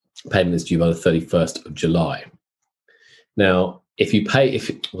payment is due by the 31st of July. Now, if you pay,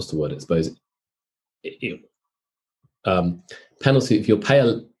 what's the word? I suppose penalty. If you pay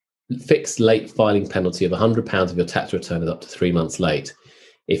a fixed late filing penalty of £100 if your tax return is up to 3 months late.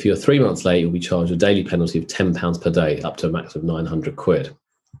 If you're 3 months late, you'll be charged a daily penalty of £10 per day, up to a max of 900 quid.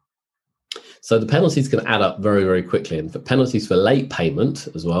 So the penalties can add up very, very quickly. And for penalties for late payment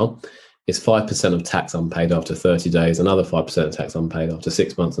as well, is 5% of tax unpaid after 30 days, another 5% of tax unpaid after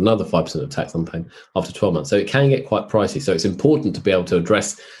 6 months, another 5% of tax unpaid after 12 months. So it can get quite pricey. So it's important to be able to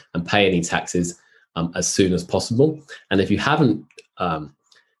address and pay any taxes as soon as possible. And if you haven't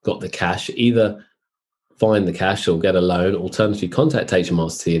got the cash, either find the cash or get a loan, alternatively contact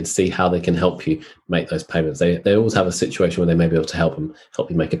HMRC and see how they can help you make those payments. They always have a situation where they may be able to help you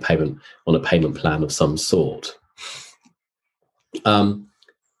make a payment on a payment plan of some sort.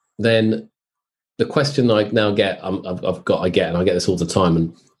 Then the question I now get, I get this all the time,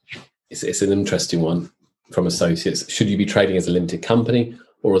 and it's an interesting one from associates. Should you be trading as a limited company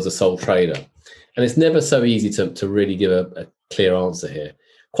or as a sole trader? And it's never so easy to really give a clear answer here.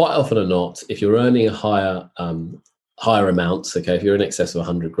 Quite often or not, if you're earning a higher amounts, okay, if you're in excess of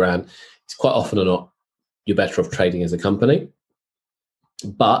 100 grand, it's quite often or not you're better off trading as a company.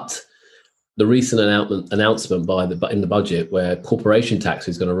 But the recent announcement in the budget, where corporation tax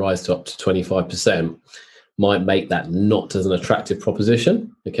is going to rise to up to 25%, might make that not as an attractive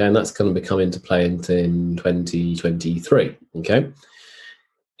proposition. Okay, and that's going to become into play in 2023. Okay,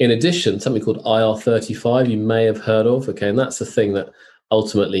 In addition, something called IR35 you may have heard of. Okay, and that's the thing that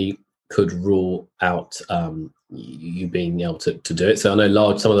ultimately could rule out you being able to do it. So I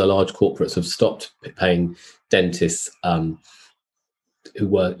know some of the large corporates have stopped paying dentists who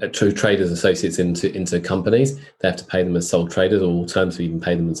were true traders associates into companies. They have to pay them as sole traders, or alternatively even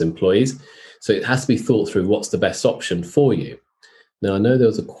pay them as employees. So it has to be thought through what's the best option for you. Now, I know there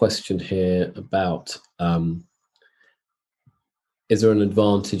was a question here about is there an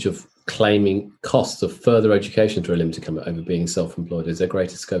advantage of claiming costs of further education through a limited company over being self-employed? Is there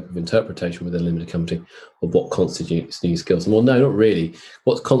greater scope of interpretation within a limited company of what constitutes new skills? Well, no, not really.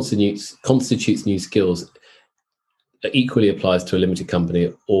 What constitutes new skills equally applies to a limited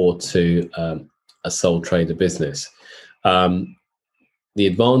company or to a sole trader business. The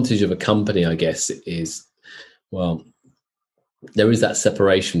advantage of a company, I guess, is, well, there is that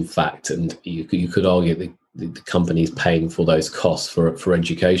separation fact, and you could argue that the company is paying for those costs for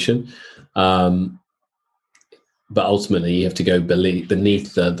education. But ultimately, you have to go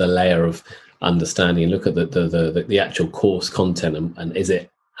beneath the layer of understanding and look at the actual course content, and is it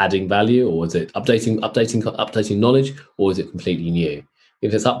adding value, or is it updating knowledge, or is it completely new?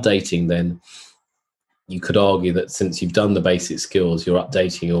 If it's updating, then you could argue that since you've done the basic skills, you're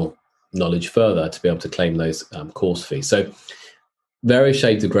updating your knowledge further to be able to claim those course fees. So various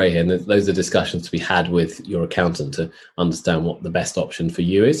shades of grey here, and those are discussions to be had with your accountant to understand what the best option for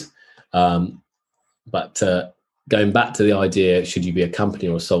you is. But going back to the idea, should you be a company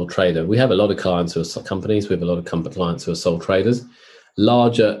or a sole trader? We have a lot of clients who are companies. We have a lot of clients who are sole traders.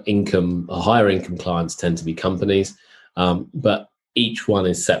 Higher income clients tend to be companies, but each one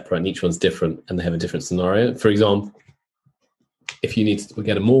is separate and each one's different, and they have a different scenario. For example, if you need to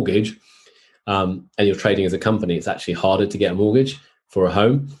get a mortgage and you're trading as a company, it's actually harder to get a mortgage for a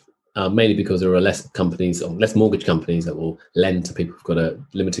home, mainly because there are less companies or less mortgage companies that will lend to people who've got a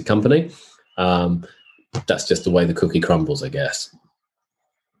limited company. That's just the way the cookie crumbles, I guess,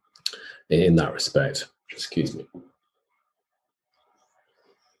 in that respect. Excuse me.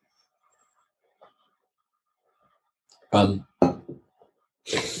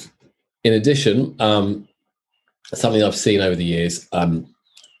 In addition, something I've seen over the years,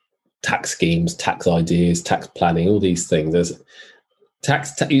 tax schemes, tax ideas, tax planning, all these things. There's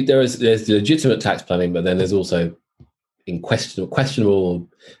legitimate tax planning, but then there's also questionable,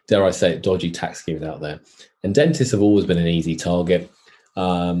 dare I say it, dodgy tax schemes out there. And dentists have always been an easy target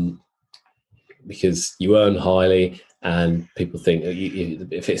because you earn highly, and people think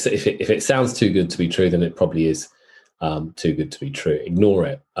if it sounds too good to be true, then it probably is too good to be true. Ignore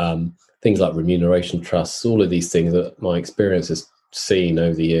it. Things like remuneration trusts, all of these things that my experience has seen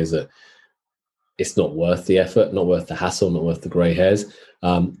over the years, that it's not worth the effort, not worth the hassle, not worth the grey hairs.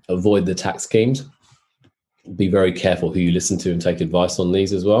 Avoid the tax schemes. Be very careful who you listen to and take advice on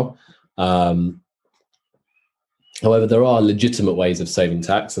these as well. However, there are legitimate ways of saving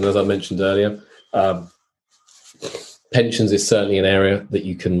tax, and as I mentioned earlier, pensions is certainly an area that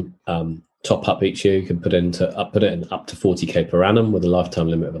you can top up each year. You can put it in up to 40k per annum with a lifetime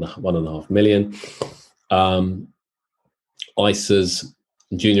limit of 1.5 million. ISAs,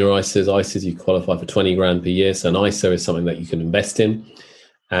 junior ISAs, you qualify for 20 grand per year. So an ISA is something that you can invest in,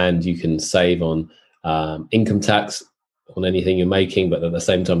 and you can save on income tax on anything you're making. But at the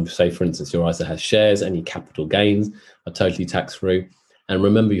same time, say for instance, your ISA has shares, any capital gains are totally tax free. And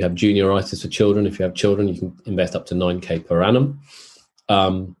remember, you have junior ISAs for children. If you have children, you can invest up to 9k per annum.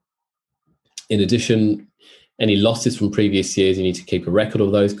 In addition, any losses from previous years, you need to keep a record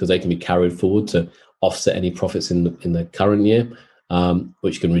of those, because they can be carried forward to offset any profits in the current year,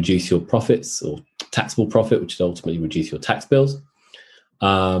 which can reduce your profits or taxable profit, which will ultimately reduce your tax bills.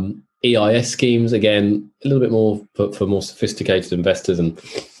 EIS schemes, again, a little bit more for more sophisticated investors,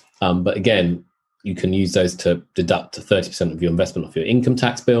 but again, you can use those to deduct 30% of your investment off your income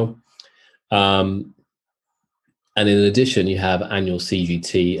tax bill. And in addition, you have annual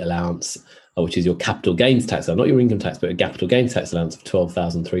CGT allowance, which is your capital gains tax, not your income tax, but a capital gains tax allowance of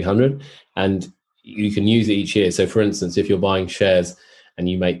 12,300, and you can use it each year. So, for instance, if you're buying shares and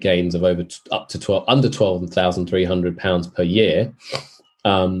you make gains of under 12,300 pounds per year,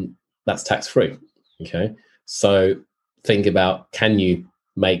 that's tax free. Okay, so think about, can you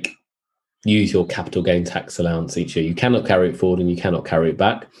use your capital gain tax allowance each year? You cannot carry it forward and you cannot carry it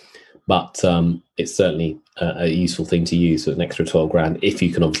back, but it's certainly a useful thing to use with an extra 12 grand if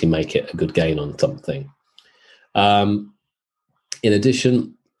you can obviously make it a good gain on something. In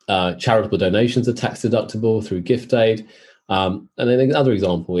addition, charitable donations are tax deductible through gift aid. And then another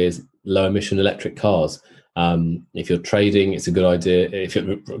example is low emission electric cars. If you're trading, it's a good idea. If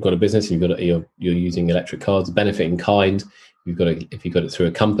you've got a business, you're using electric cars, benefit in kind. If you've got it through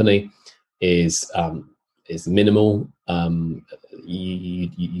a company, is minimal. You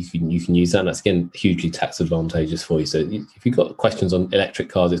can use that, and that's again hugely tax advantageous for you. So if you've got questions on electric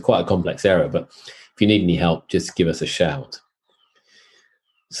cars, it's quite a complex area, but if you need any help, just give us a shout.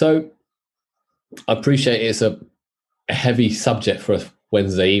 So I appreciate it's a heavy subject for a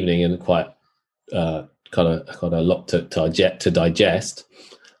Wednesday evening and quite kind of a lot to digest.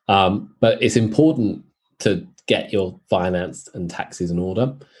 But it's important to get your finance and taxes in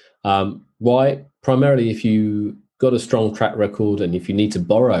order. Why? Primarily, if you got a strong track record and if you need to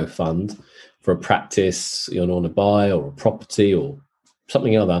borrow funds for a practice you want to buy or a property or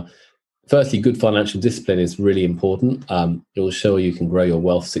something other, firstly, good financial discipline is really important. It will show you can grow your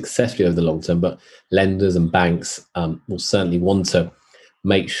wealth successfully over the long term, but lenders and banks will certainly want to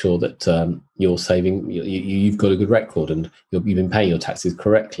make sure that you're saving, you've got a good record and you've been paying your taxes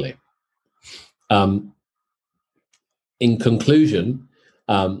correctly. In conclusion,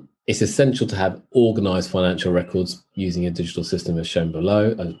 it's essential to have organized financial records using a digital system as shown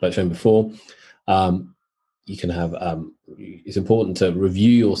before. You can have, it's important to review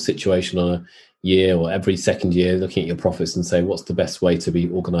your situation on a year or every second year, looking at your profits and say, what's the best way to be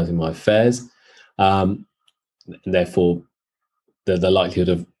organizing my affairs? And therefore, the likelihood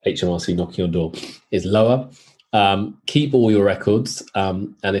of HMRC knocking on your door is lower. Keep all your records.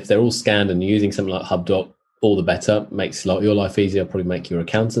 And if they're all scanned and you're using something like HubDoc, all the better. Makes your life easier, probably make your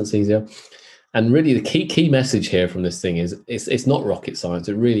accountants easier. And really the key message here from this thing is it's not rocket science.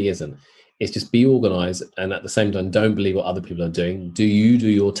 It really isn't. It's just be organized, and at the same time, don't believe what other people are doing. Do you do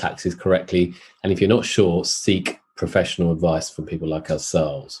your taxes correctly? And if you're not sure, seek professional advice from people like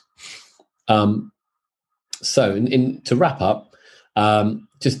ourselves. So to wrap up,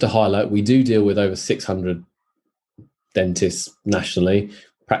 just to highlight, we do deal with over 600 dentists nationally,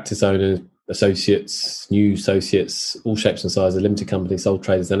 practice owners, associates, new associates, all shapes and sizes, limited companies, sole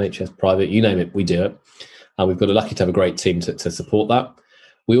traders, NHS, private, you name it, we do it. And we've got lucky to have a great team to support that.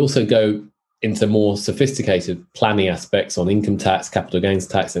 We also go into more sophisticated planning aspects on income tax, capital gains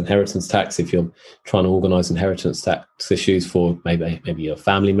tax, inheritance tax. If you're trying to organise inheritance tax issues for maybe a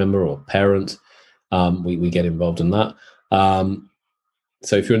family member or parent, we get involved in that.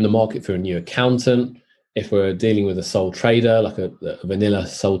 So if you're in the market for a new accountant, if we're dealing with a sole trader, like a vanilla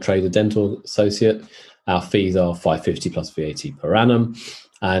sole trader dental associate, our fees are $550 plus VAT per annum.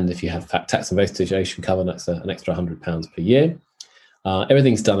 And if you have tax investigation cover, that's an extra £100 per year.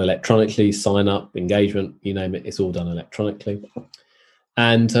 Everything's done electronically, sign up, engagement, you name it, it's all done electronically.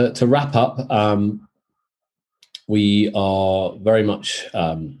 And to wrap up, we are very much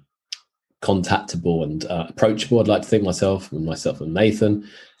contactable and approachable. I'd like to think myself and Nathan,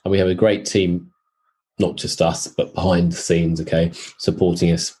 and we have a great team, not just us, but behind the scenes, okay,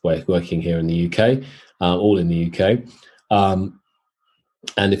 supporting us. We're working here in the UK, all in the UK.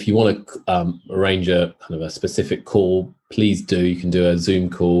 And if you want to arrange a kind of a specific call, please do. You can do a Zoom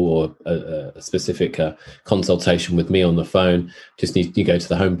call or a specific consultation with me on the phone. Just need you go to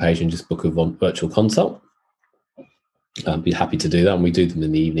the homepage and just book a virtual consult. I'd be happy to do that. And we do them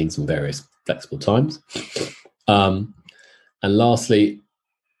in the evenings and various flexible times. And lastly,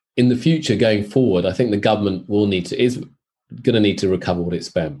 in the future going forward, I think the government is going to need to recover what it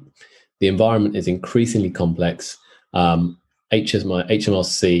spent. The environment is increasingly complex.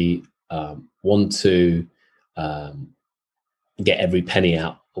 HMRC want to get every penny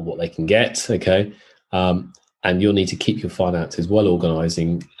out of what they can get, okay? And you'll need to keep your finances well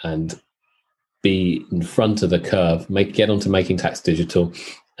organising and be in front of the curve, get onto making tax digital,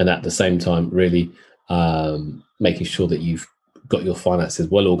 and at the same time really making sure that you've got your finances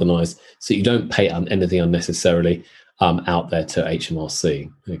well organised so you don't pay anything unnecessarily out there to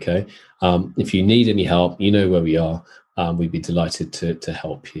HMRC, okay? If you need any help, you know where we are. We'd be delighted to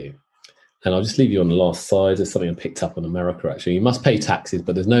help you. And I'll just leave you on the last slide. There's something I picked up on America, actually. You must pay taxes,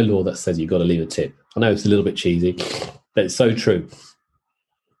 but there's no law that says you've got to leave a tip. I know it's a little bit cheesy, but it's so true.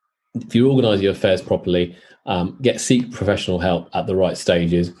 If you organise your affairs properly, seek professional help at the right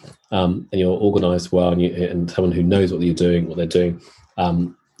stages, and you're organised well, and someone who knows what they're doing,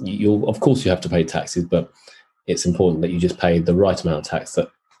 of course you have to pay taxes, but it's important that you just pay the right amount of tax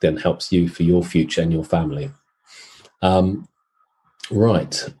that then helps you for your future and your family.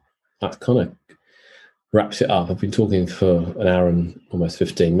 Right, that kind of wraps it up. I've been talking for an hour and almost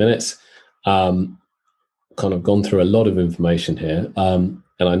 15 minutes. Kind of gone through a lot of information here, and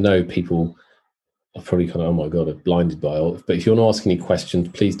I know people are probably kind of, oh my god, I'm blinded by all. But if you want to ask any questions,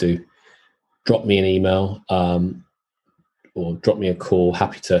 please do drop me an email or drop me a call.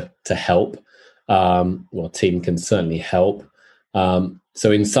 Happy to help. team can certainly help.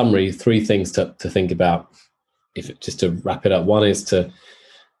 So in summary, 3 things to think about. Just to wrap it up, one is to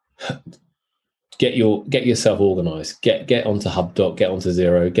get yourself organized, get onto HubDoc, get onto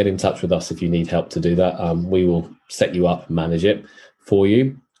Xero, get in touch with us if you need help to do that. We will set you up and manage it for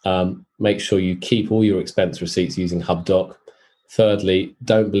you. Make sure you keep all your expense receipts using HubDoc. Thirdly,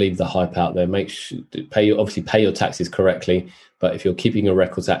 don't believe the hype out there. Make sure pay your taxes correctly, but if you're keeping your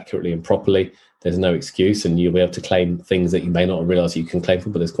records accurately and properly, there's no excuse, and you'll be able to claim things that you may not have realized you can claim for,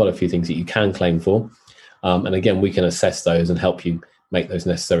 but there's quite a few things that you can claim for. And again, we can assess those and help you make those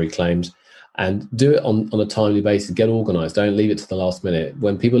necessary claims, and do it on a timely basis. Get organized. Don't leave it to the last minute.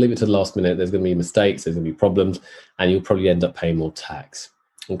 When people leave it to the last minute, there's going to be mistakes, there's going to be problems, and you'll probably end up paying more tax.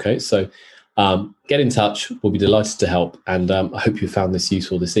 Okay, so get in touch. We'll be delighted to help. And I hope you found this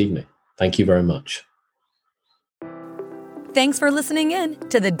useful this evening. Thank you very much. Thanks for listening in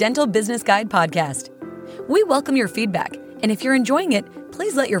to the Dental Business Guide podcast. We welcome your feedback, and if you're enjoying it,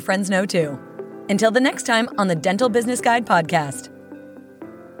 please let your friends know too. Until the next time on the Dental Business Guide podcast.